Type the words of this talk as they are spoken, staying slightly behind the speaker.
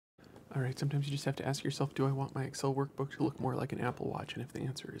All right, sometimes you just have to ask yourself, do I want my Excel workbook to look more like an Apple Watch? And if the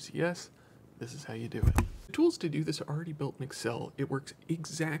answer is yes, this is how you do it. The tools to do this are already built in Excel. It works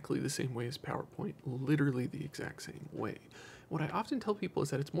exactly the same way as PowerPoint, literally the exact same way. What I often tell people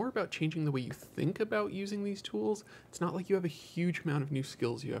is that it's more about changing the way you think about using these tools. It's not like you have a huge amount of new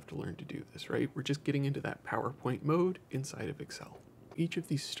skills you have to learn to do this, right? We're just getting into that PowerPoint mode inside of Excel. Each of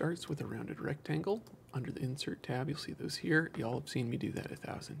these starts with a rounded rectangle. Under the Insert tab, you'll see those here. Y'all have seen me do that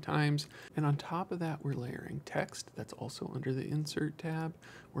 1,000 times. And on top of that, we're layering text. That's also under the Insert tab.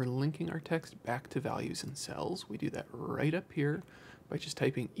 We're linking our text back to values in cells. We do that right up here by just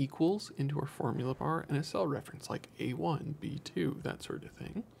typing equals into our formula bar and a cell reference like A1, B2, that sort of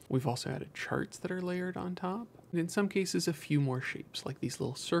thing. We've also added charts that are layered on top. And in some cases, a few more shapes, like these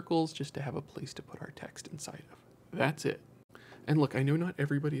little circles, just to have a place to put our text inside of. That's it. And look, I know not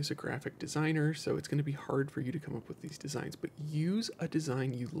everybody is a graphic designer, so it's going to be hard for you to come up with these designs, but use a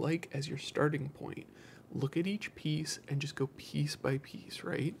design you like as your starting point. Look at each piece and just go piece by piece,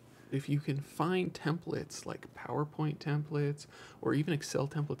 right? If you can find templates like PowerPoint templates or even Excel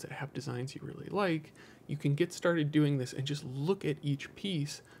templates that have designs you really like, you can get started doing this and just look at each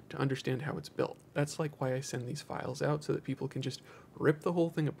piece to understand how it's built. That's like why I send these files out, so that people can just rip the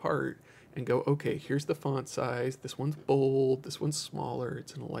whole thing apart and go, okay, here's the font size, this one's bold, this one's smaller,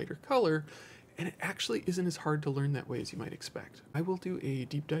 it's in a lighter color, and it actually isn't as hard to learn that way as you might expect. I will do a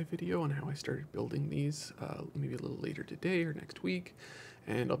deep dive video on how I started building these, maybe a little later today or next week,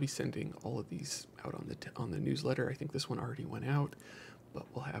 and I'll be sending all of these out on the newsletter. I think this one already went out, but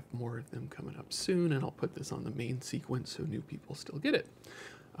we'll have more of them coming up soon, and I'll put this on the main sequence so new people still get it.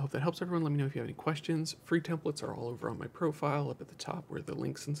 I hope that helps everyone. Let me know if you have any questions. Free templates are all over on my profile up at the top where the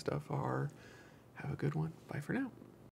links and stuff are. Have a good one. Bye for now.